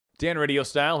Dan Radio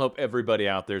Style. Hope everybody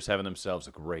out there is having themselves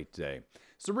a great day.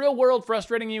 Is the real world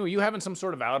frustrating you? Are you having some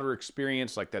sort of outer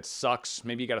experience like that sucks?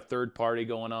 Maybe you got a third party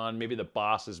going on. Maybe the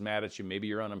boss is mad at you. Maybe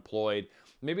you're unemployed.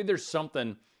 Maybe there's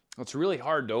something that's really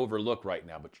hard to overlook right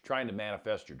now, but you're trying to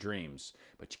manifest your dreams.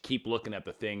 But you keep looking at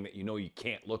the thing that you know you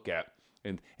can't look at.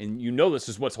 And you know this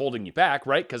is what's holding you back,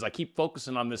 right? Because I keep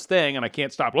focusing on this thing and I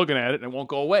can't stop looking at it and it won't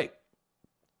go away.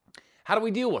 How do we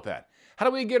deal with that? How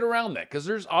do we get around that? Because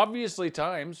there's obviously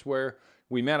times where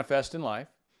we manifest in life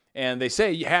and they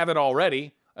say you have it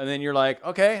already. And then you're like,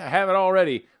 okay, I have it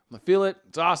already. I feel it.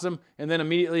 It's awesome. And then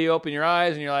immediately you open your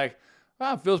eyes and you're like,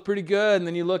 oh, it feels pretty good. And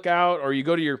then you look out or you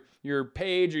go to your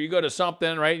page or you go to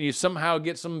something, right? And you somehow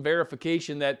get some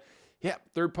verification that, yeah,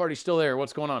 third party's still there.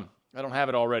 What's going on? I don't have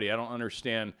it already. I don't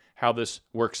understand how this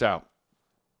works out.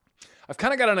 I've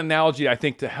kind of got an analogy, I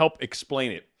think, to help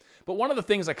explain it. But one of the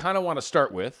things I kind of want to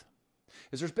start with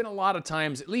is there's been a lot of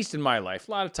times, at least in my life,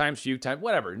 a lot of times, few times,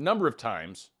 whatever, number of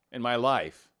times in my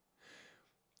life,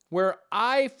 where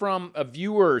I, from a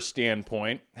viewer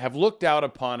standpoint, have looked out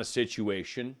upon a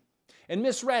situation and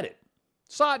misread it,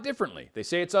 saw it differently. They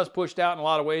say it's us pushed out in a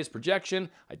lot of ways, projection.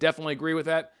 I definitely agree with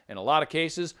that in a lot of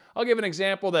cases. I'll give an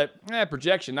example that,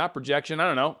 projection, not projection, I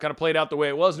don't know, kind of played out the way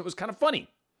it was, and it was kind of funny.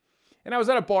 And I was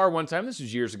at a bar one time, this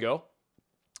was years ago,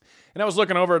 and I was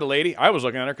looking over at a lady. I was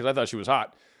looking at her because I thought she was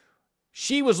hot.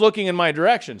 She was looking in my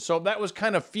direction, so that was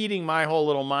kind of feeding my whole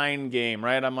little mind game,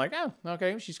 right? I'm like, oh,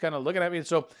 okay, she's kind of looking at me. And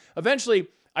so eventually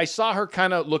I saw her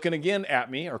kind of looking again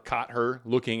at me, or caught her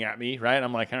looking at me, right?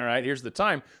 I'm like, all right, here's the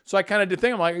time. So I kind of did the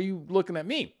thing. I'm like, are you looking at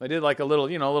me? I did like a little, a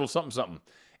little something, something.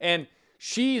 And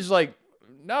she's like,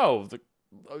 no.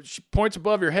 She points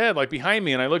above your head, like behind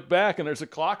me, and I look back, and there's a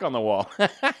clock on the wall.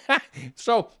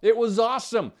 So it was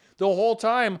awesome. The whole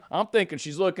time, I'm thinking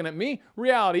she's looking at me.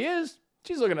 Reality is,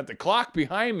 she's looking at the clock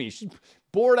behind me. She's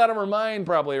bored out of her mind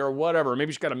probably, or whatever.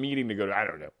 Maybe she's got a meeting to go to. I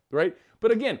don't know, right?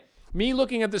 But again, me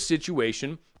looking at the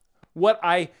situation, what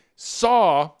I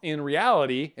saw in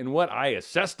reality and what I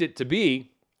assessed it to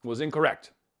be was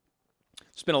incorrect.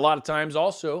 It's been a lot of times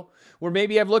also where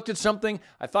maybe I've looked at something,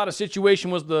 I thought a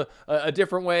situation was a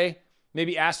different way,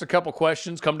 maybe asked a couple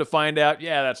questions, come to find out,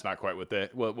 yeah, that's not quite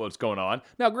what's going on.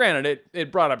 Now, granted,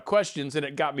 it brought up questions and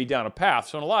it got me down a path.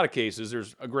 So in a lot of cases,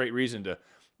 there's a great reason to,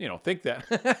 think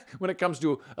that when it comes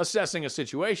to assessing a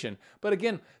situation. But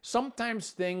again,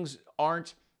 sometimes things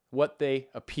aren't what they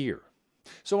appear.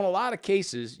 So in a lot of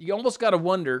cases, you almost got to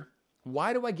wonder,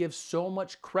 why do I give so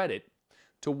much credit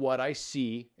to what I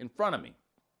see in front of me?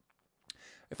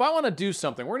 If I want to do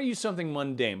something, we're going to use something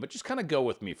mundane, but just kind of go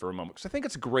with me for a moment, because I think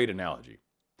it's a great analogy.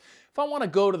 If I want to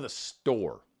go to the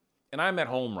store, and I'm at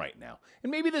home right now,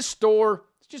 and maybe this store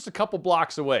is just a couple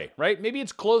blocks away, right? Maybe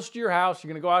it's close to your house, you're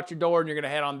going to go out your door, and you're going to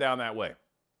head on down that way.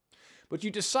 But you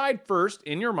decide first,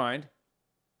 in your mind,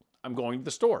 I'm going to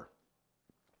the store.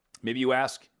 Maybe you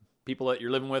ask people that you're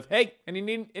living with, hey,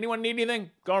 anyone need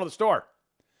anything? Go to the store.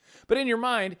 But in your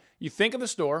mind, you think of the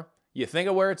store, you think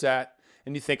of where it's at,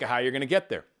 and you think of how you're going to get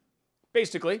there.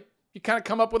 Basically, you kind of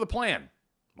come up with a plan,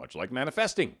 much like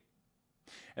manifesting.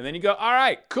 And then you go, all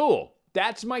right, cool.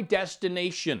 That's my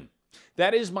destination.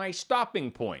 That is my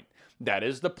stopping point. That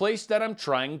is the place that I'm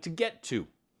trying to get to.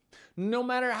 No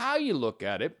matter how you look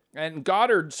at it, and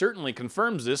Goddard certainly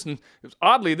confirms this, and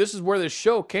oddly, this is where this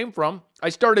show came from. I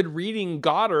started reading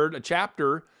Goddard, a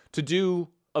chapter, to do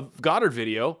a Goddard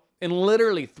video, and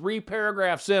literally 3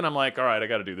 paragraphs in, I'm like, all right, I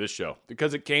got to do this show,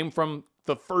 because it came from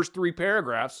the first 3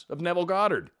 paragraphs of Neville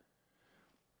Goddard.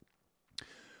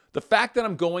 The fact that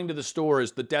I'm going to the store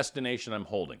is the destination I'm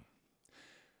holding.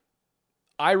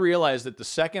 I realize that the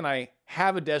second I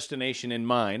have a destination in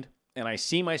mind, and I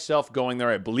see myself going there,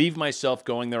 I believe myself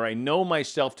going there, I know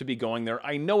myself to be going there,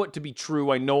 I know it to be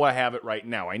true, I know I have it right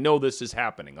now, I know this is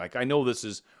happening, I know this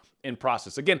is in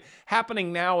process. Again,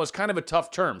 happening now is kind of a tough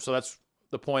term, so that's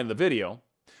the point of the video.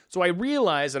 So I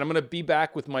realize that I'm going to be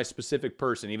back with my specific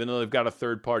person, even though they've got a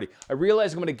third party. I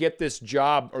realize I'm going to get this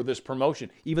job or this promotion,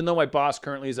 even though my boss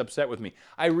currently is upset with me.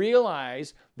 I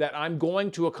realize that I'm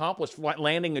going to accomplish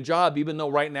landing a job, even though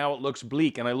right now it looks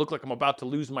bleak and I look like I'm about to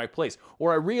lose my place.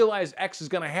 Or I realize X is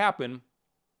going to happen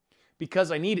because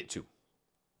I need it to.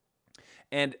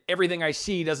 And everything I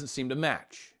see doesn't seem to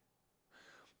match.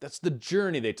 That's the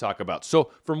journey they talk about. So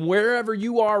from wherever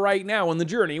you are right now in the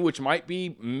journey, which might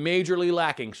be majorly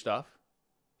lacking stuff,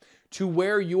 to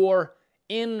where you're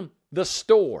in the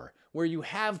store, where you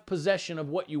have possession of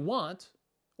what you want,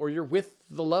 or you're with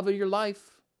the love of your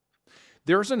life,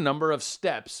 there's a number of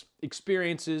steps,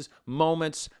 experiences,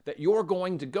 moments that you're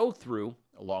going to go through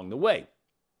along the way.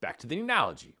 Back to the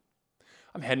analogy.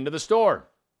 I'm heading to the store.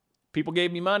 People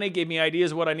gave me money, gave me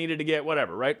ideas of what I needed to get,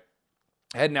 whatever, right?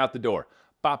 Heading out the door.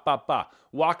 Ba, ba, ba.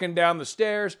 Walking down the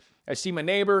stairs. I see my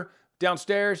neighbor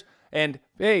downstairs. And,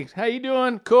 hey, how you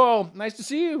doing? Cool. Nice to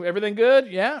see you. Everything good?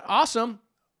 Yeah, awesome.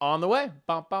 On the way.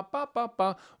 Ba, ba, ba, ba,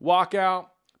 ba. Walk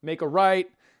out. Make a right.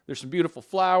 There's some beautiful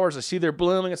flowers. I see they're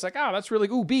blooming. It's like, oh, that's really,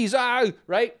 ooh, bees,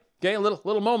 right? Okay, a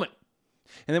little moment.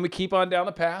 And then we keep on down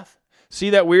the path. See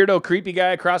that weirdo, creepy guy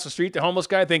across the street, the homeless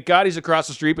guy? Thank God he's across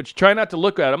the street, but you try not to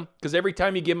look at him because every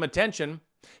time you give him attention,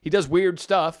 he does weird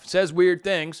stuff, says weird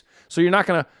things. So you're not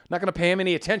gonna pay him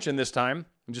any attention this time.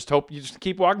 And just hope you just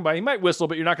keep walking by. He might whistle,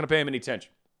 but you're not gonna pay him any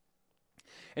attention.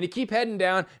 And you keep heading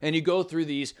down, and you go through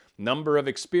these number of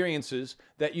experiences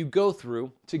that you go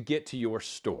through to get to your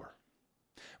store.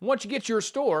 And once you get to your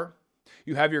store,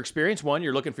 you have your experience. One,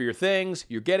 you're looking for your things,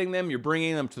 you're getting them, you're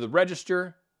bringing them to the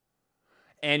register,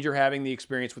 and you're having the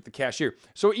experience with the cashier.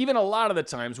 So even a lot of the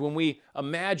times when we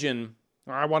imagine,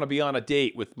 I want to be on a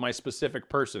date with my specific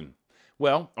person.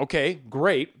 Well, okay,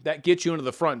 great. That gets you into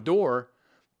the front door,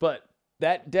 but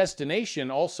that destination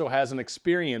also has an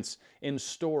experience in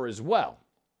store as well.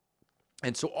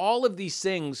 And so all of these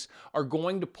things are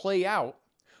going to play out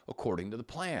according to the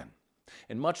plan.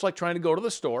 And much like trying to go to the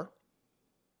store,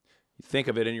 you think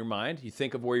of it in your mind, you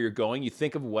think of where you're going, you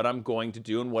think of what I'm going to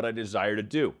do and what I desire to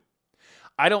do.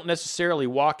 I don't necessarily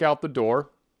walk out the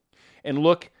door and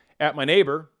look at my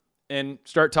neighbor and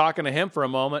start talking to him for a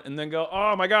moment and then go,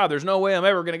 oh my God, there's no way I'm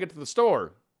ever going to get to the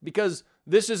store because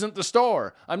this isn't the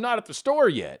store. I'm not at the store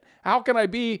yet. How can I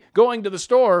be going to the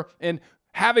store and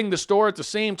having the store at the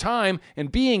same time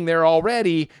and being there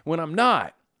already when I'm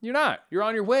not? You're not. You're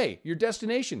on your way. Your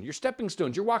destination, your stepping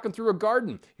stones. You're walking through a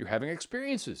garden. You're having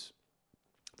experiences.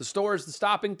 The store is the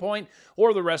stopping point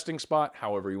or the resting spot,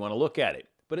 however you want to look at it.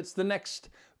 But it's the next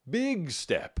big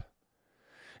step.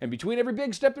 And between every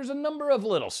big step, there's a number of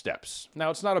little steps. Now,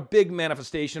 it's not a big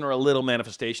manifestation or a little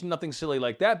manifestation, nothing silly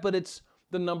like that, but it's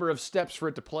the number of steps for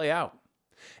it to play out.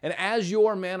 And as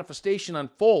your manifestation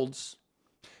unfolds,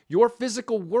 your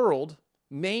physical world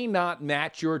may not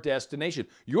match your destination.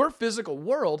 Your physical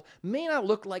world may not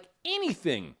look like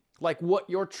anything like what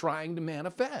you're trying to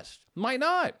manifest. Might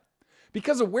not.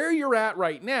 Because of where you're at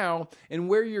right now and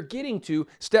where you're getting to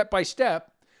step by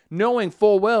step, knowing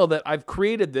full well that I've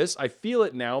created this, I feel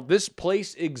it now, this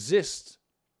place exists,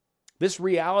 this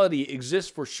reality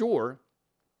exists for sure,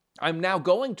 I'm now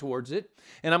going towards it,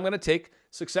 and I'm going to take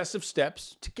successive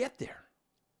steps to get there.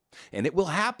 And it will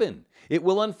happen. It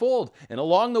will unfold. And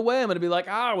along the way, I'm going to be like,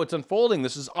 it's unfolding.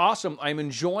 This is awesome. I'm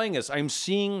enjoying this. I'm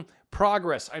seeing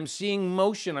progress. I'm seeing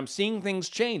motion. I'm seeing things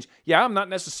change. Yeah, I'm not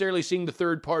necessarily seeing the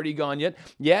third party gone yet.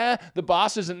 Yeah, the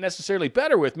boss isn't necessarily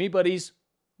better with me, but he's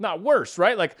not worse,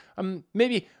 right? Like I'm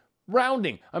maybe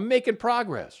rounding. I'm making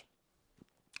progress.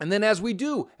 And then as we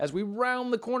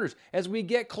round the corners, as we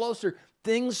get closer,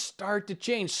 things start to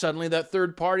change. Suddenly that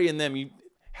third party and them, you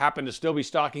happen to still be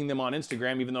stalking them on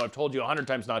Instagram, even though I've told you 100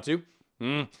 times not to.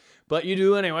 But you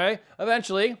do anyway.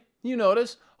 Eventually, you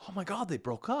notice, oh my God, they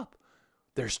broke up.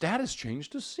 Their status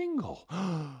changed to single.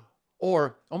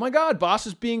 Or, oh my God, boss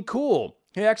is being cool.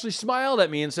 He actually smiled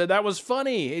at me and said, that was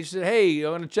funny. He said, hey,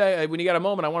 when you got a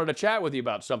moment, I wanted to chat with you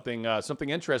about something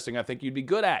interesting I think you'd be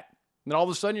good at. And then all of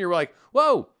a sudden you're like,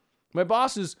 whoa, my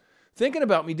boss is thinking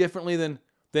about me differently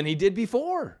than he did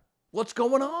before. What's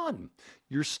going on?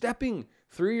 You're stepping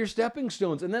through your stepping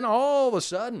stones. And then all of a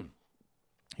sudden,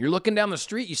 you're looking down the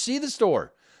street, you see the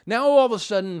store. Now all of a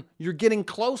sudden, you're getting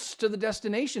close to the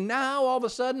destination. Now all of a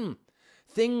sudden,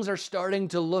 things are starting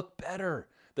to look better.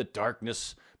 The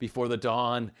darkness before the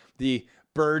dawn, the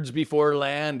birds before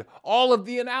land, all of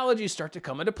the analogies start to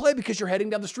come into play because you're heading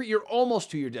down the street. You're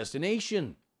almost to your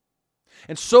destination.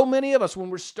 And so many of us, when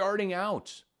we're starting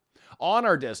out on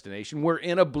our destination, we're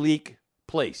in a bleak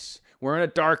place. We're in a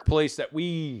dark place that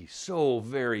we so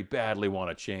very badly want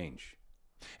to change.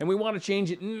 And we want to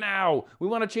change it now. We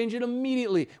want to change it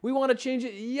immediately. We want to change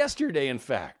it yesterday, in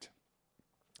fact.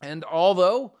 And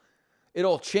although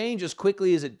it'll change as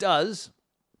quickly as it does,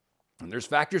 and there's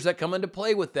factors that come into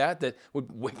play with that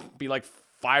would be like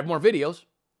 5 more videos,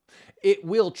 it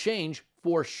will change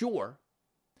for sure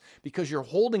because you're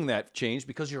holding that change,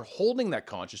 because you're holding that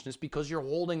consciousness, because you're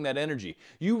holding that energy.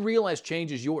 You realize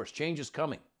change is yours. Change is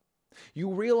coming.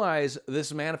 You realize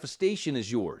this manifestation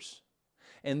is yours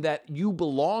and that you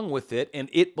belong with it and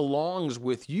it belongs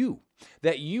with you,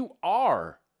 that you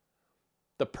are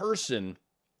the person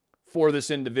for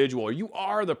this individual, or you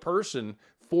are the person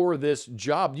for this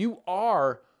job. You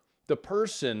are the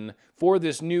person for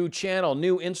this new channel,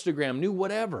 new Instagram, new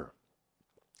whatever,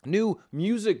 new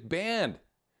music band.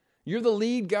 You're the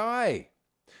lead guy.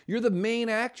 You're the main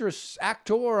actor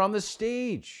on the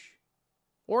stage.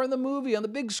 or in the movie on the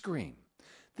big screen.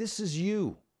 This is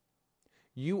you.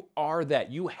 You are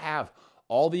that. You have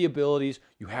all the abilities,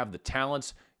 you have the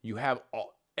talents, you have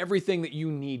everything that you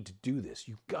need to do this.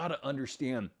 You've got to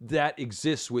understand that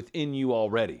exists within you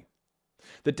already.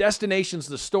 The destination's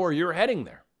the store. You're heading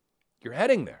there. You're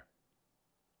heading there.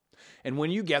 And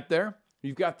when you get there,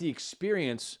 you've got the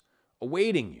experience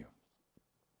awaiting you.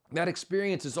 That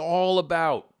experience is all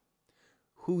about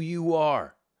who you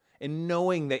are and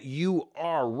knowing that you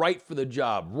are right for the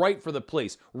job, right for the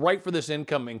place, right for this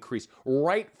income increase,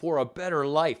 right for a better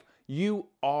life. You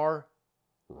are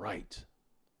right.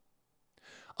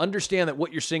 Understand that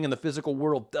what you're seeing in the physical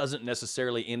world doesn't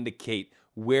necessarily indicate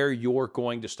where you're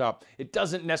going to stop. It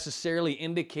doesn't necessarily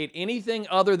indicate anything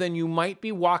other than you might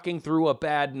be walking through a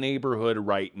bad neighborhood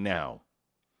right now.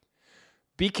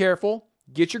 Be careful,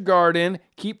 get your guard in,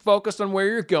 keep focused on where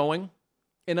you're going,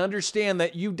 and understand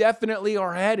that you definitely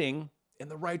are heading in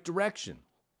the right direction.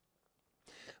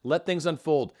 Let things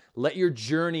unfold. Let your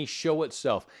journey show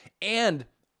itself. And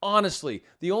honestly,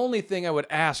 the only thing I would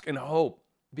ask and hope,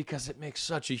 because it makes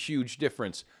such a huge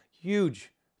difference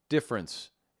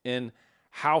in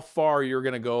how far you're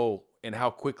going to go and how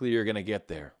quickly you're going to get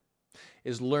there,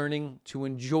 is learning to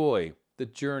enjoy the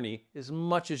journey as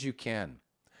much as you can.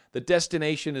 The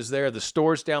destination is there. The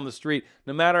store's down the street.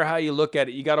 No matter how you look at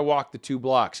it, you got to walk the 2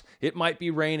 blocks. It might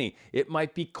be rainy. It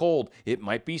might be cold. It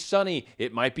might be sunny.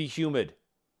 It might be humid.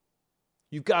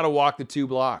 You've got to walk the 2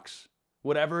 blocks,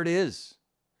 whatever it is.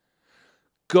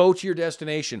 Go to your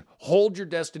destination. Hold your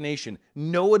destination.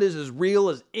 Know it is as real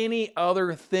as any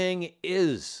other thing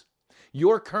is.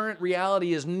 Your current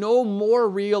reality is no more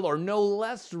real or no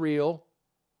less real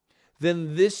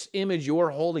than this image you're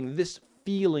holding, this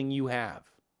feeling you have.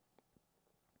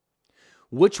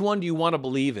 Which one do you want to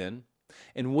believe in,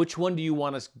 and which one do you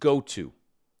want to go to?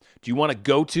 Do you want to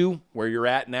go to where you're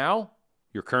at now,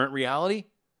 your current reality?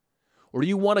 Or do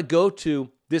you want to go to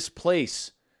this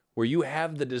place where you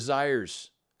have the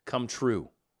desires come true?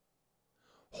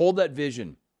 Hold that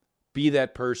vision. Be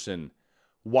that person.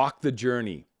 Walk the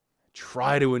journey.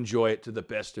 Try to enjoy it to the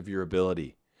best of your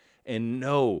ability. And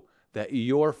know that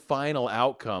your final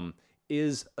outcome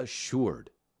is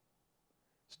assured.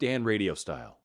 It's Dan Radio Style.